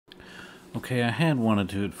Okay, I had wanted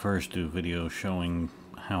to at first do a video showing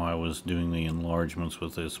how I was doing the enlargements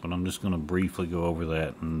with this, but I'm just going to briefly go over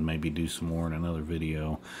that and maybe do some more in another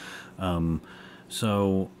video.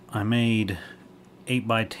 So I made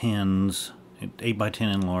 8x10s,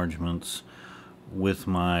 8x10 enlargements with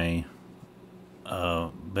my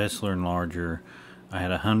Bessler enlarger. I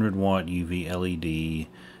had a 100-watt UV LED,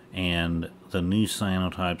 and the new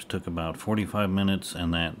cyanotypes took about 45 minutes,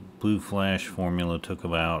 and that blue flash formula took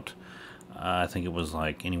about I think it was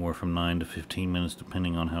like anywhere from 9 to 15 minutes,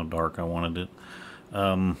 depending on how dark I wanted it.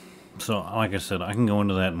 So, like I said, I can go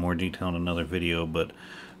into that in more detail in another video, but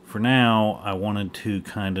for now, I wanted to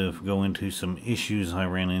kind of go into some issues I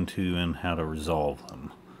ran into and how to resolve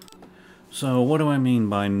them. So, what do I mean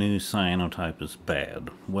by new cyanotype is bad?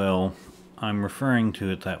 Well, I'm referring to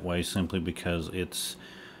it that way simply because it's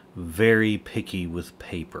very picky with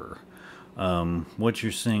paper. What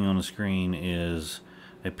you're seeing on the screen is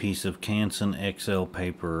a piece of Canson XL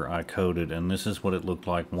paper I coated, and this is what it looked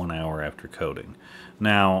like 1 hour after coating.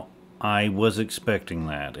 Now, I was expecting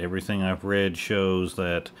that. Everything I've read shows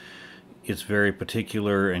that it's very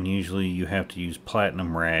particular, and usually you have to use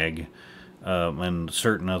platinum rag and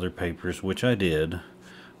certain other papers, which I did,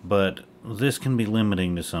 but this can be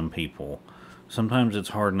limiting to some people. Sometimes it's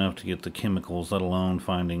hard enough to get the chemicals, let alone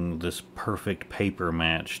finding this perfect paper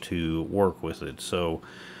match to work with it. So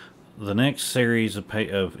the next series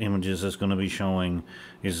of images that's going to be showing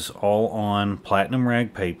is all on platinum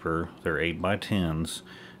rag paper. They're 8x10s,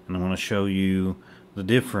 and I'm going to show you the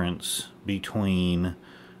difference between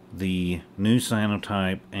the new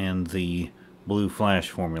cyanotype and the blue flash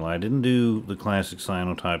formula. I didn't do the classic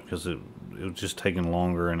cyanotype because it was just taking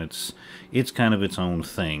longer, and it's kind of its own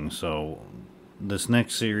thing. So this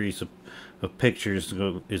next series of pictures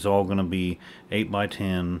is all going to be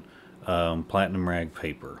 8x10 platinum rag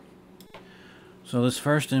paper. So this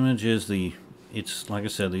first image is it's like I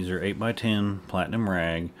said, these are 8x10 platinum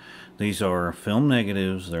rag. These are film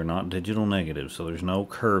negatives, they're not digital negatives, so there's no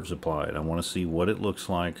curves applied. I want to see what it looks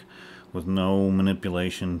like with no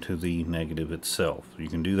manipulation to the negative itself. You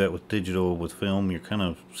can do that with digital. With film, you're kind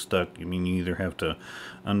of stuck. I mean, you either have to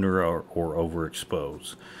under or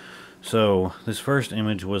overexpose. So this first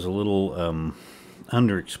image was a little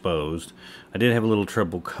underexposed. I did have a little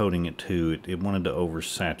trouble coating it too. It wanted to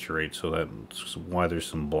oversaturate, so that's why there's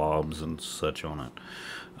some blobs and such on it.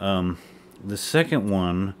 The second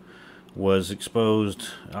one was exposed.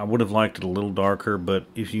 I would have liked it a little darker, but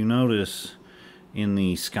if you notice in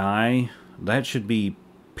the sky, that should be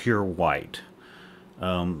pure white.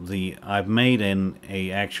 I've made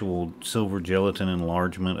a actual silver gelatin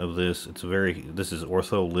enlargement of this. This is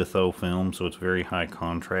Ortho Litho film, so it's very high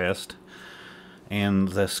contrast. And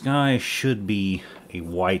the sky should be a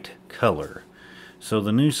white color. So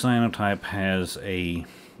the new cyanotype has it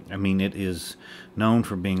is known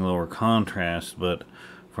for being lower contrast, but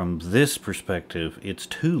from this perspective, it's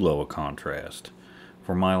too low a contrast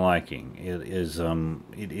for my liking. It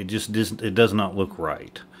does not look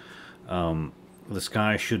right. The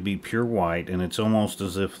sky should be pure white, and it's almost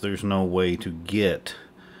as if there's no way to get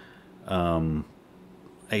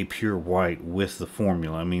a pure white with the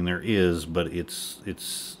formula. I mean, there is, but it's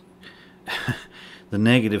the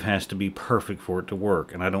negative has to be perfect for it to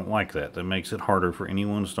work, and I don't like that. That makes it harder for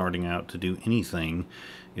anyone starting out to do anything,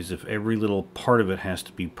 is if every little part of it has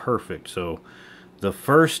to be perfect. So the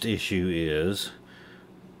first issue is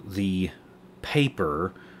the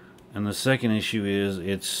paper, and the second issue is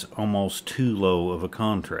it's almost too low of a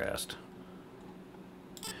contrast.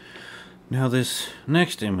 Now this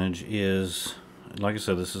next image is, like I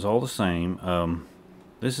said, this is all the same.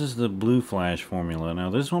 This is the blue flash formula. Now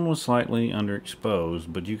this one was slightly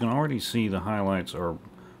underexposed, but you can already see the highlights are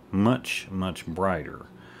much brighter.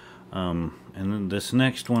 And then this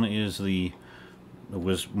next one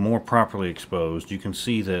was more properly exposed. You can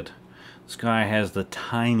see that the sky has the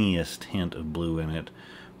tiniest hint of blue in it,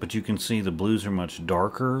 but you can see the blues are much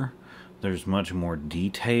darker. There's much more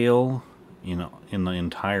detail, in the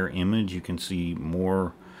entire image. You can see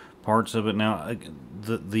more parts of it. Now,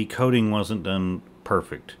 the coating wasn't done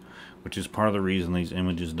perfect, which is part of the reason these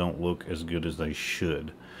images don't look as good as they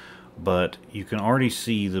should. But you can already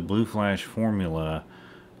see the blue flash formula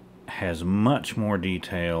has much more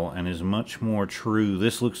detail and is much more true.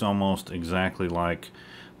 This looks almost exactly like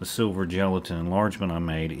the silver gelatin enlargement I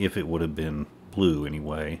made, if it would have been blue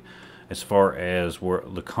anyway, as far as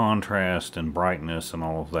the contrast and brightness and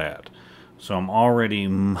all of that. So I'm already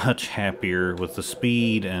much happier with the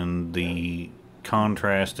speed and the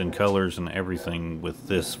contrast and colors and everything with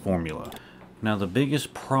this formula. Now the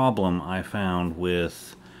biggest problem I found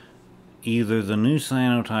with either the new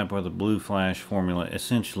cyanotype or the blue flash formula,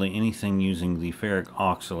 essentially anything using the ferric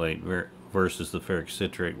oxalate versus the ferric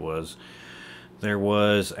citrate there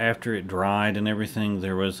was, after it dried and everything,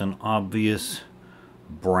 there was an obvious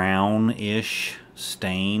brownish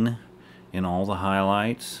stain in all the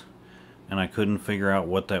highlights, and I couldn't figure out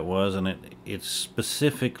what that was, and it's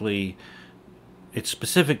specific to the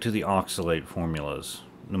oxalate formulas,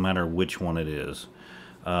 no matter which one it is.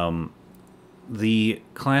 The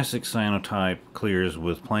classic cyanotype clears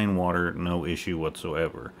with plain water, no issue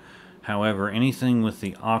whatsoever. However, anything with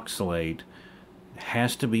the oxalate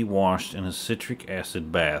has to be washed in a citric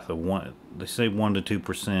acid bath. They say 1 to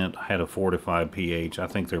 2%. I had a 4 to 5 pH. I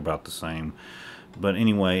think they're about the same. But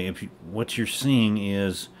anyway, what you're seeing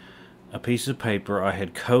is a piece of paper I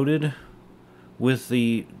had coated with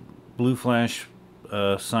the blue flash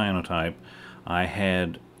cyanotype.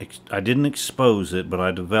 I didn't expose it, but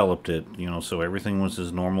I developed it, so everything was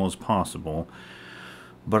as normal as possible.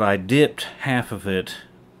 But I dipped half of it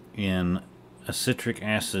in a citric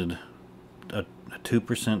acid, a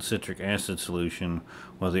 2% citric acid solution,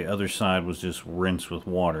 while the other side was just rinsed with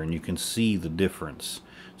water, and you can see the difference.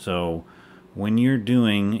 So when you're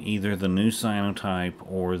doing either the new cyanotype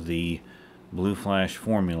or the blue flash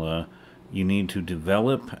formula, you need to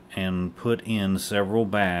develop and put in several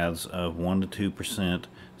baths of 1 to 2%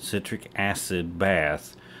 citric acid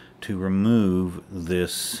bath to remove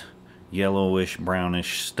this yellowish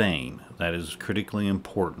brownish stain. That is critically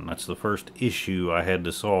important. That's the first issue I had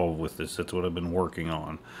to solve with this. That's what I've been working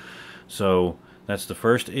on. So that's the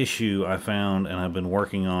first issue I found and I've been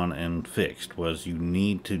working on and fixed, was you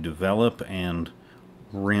need to develop and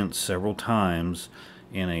rinse several times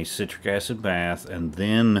in a citric acid bath and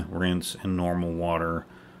then rinse in normal water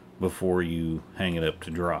before you hang it up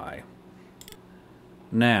to dry.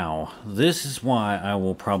 Now, this is why I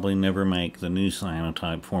will probably never make the new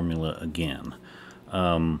cyanotype formula again.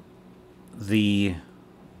 The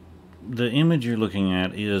image you're looking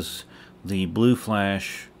at is the blue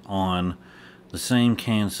flash on the same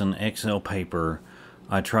Canson XL paper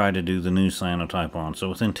I tried to do the new cyanotype on. So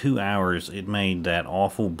within 2 hours it made that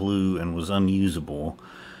awful blue and was unusable.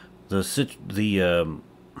 The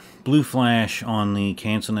blue flash on the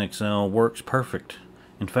Canson XL works perfect.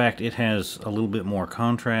 In fact, it has a little bit more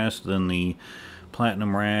contrast than the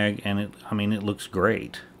Platinum Rag, and it looks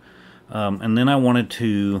great. And then I wanted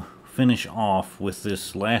to finish off with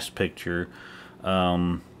this last picture.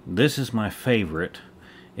 This is my favorite.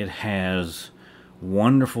 It has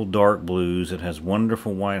wonderful dark blues. It has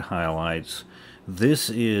wonderful white highlights.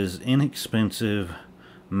 This is inexpensive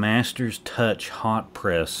Master's Touch hot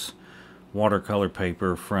press watercolor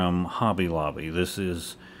paper from Hobby Lobby. This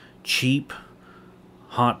is cheap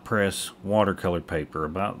hot press watercolor paper,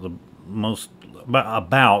 about the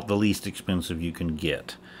least expensive you can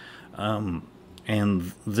get.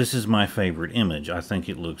 And this is my favorite image. I think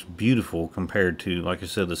it looks beautiful compared to, like I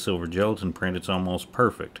said, the silver gelatin print. It's almost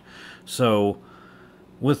perfect. So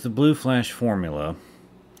with the blue flash formula,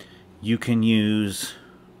 you can use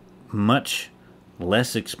much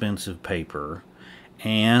less expensive paper,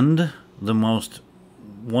 and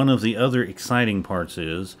one of the other exciting parts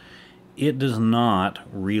is it does not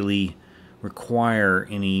really require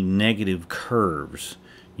any negative curves.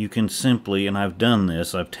 You can simply, and I've done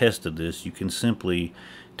this, I've tested this, you can simply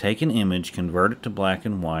take an image, convert it to black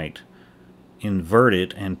and white, invert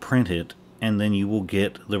it and print it, and then you will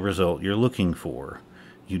get the result you're looking for.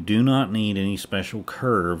 You do not need any special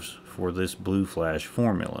curves for this blue flash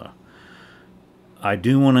formula. I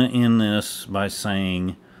do want to end this by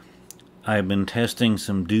saying I've been testing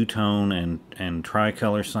some Duotone and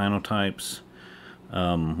tricolor cyanotypes,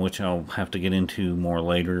 which I'll have to get into more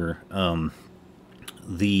later.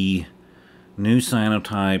 The new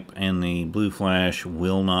cyanotype and the blue flash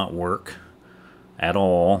will not work at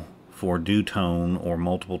all for Duotone or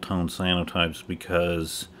multiple tone cyanotypes,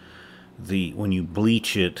 because when you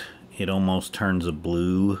bleach it, it almost turns a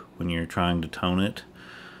blue when you're trying to tone it.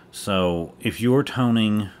 So if you're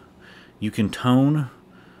toning, you can tone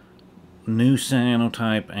new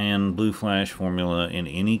cyanotype and blue flash formula in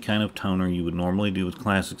any kind of toner you would normally do with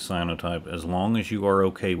classic cyanotype, as long as you are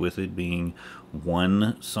okay with it being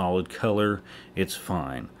one solid color. It's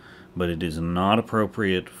fine, but it is not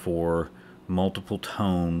appropriate for multiple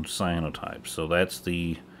tone cyanotypes. So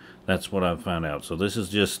that's what I've found out. So this is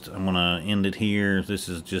just, I'm gonna end it here. This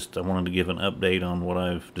is just, I wanted to give an update on what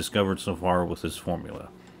I've discovered so far with this formula.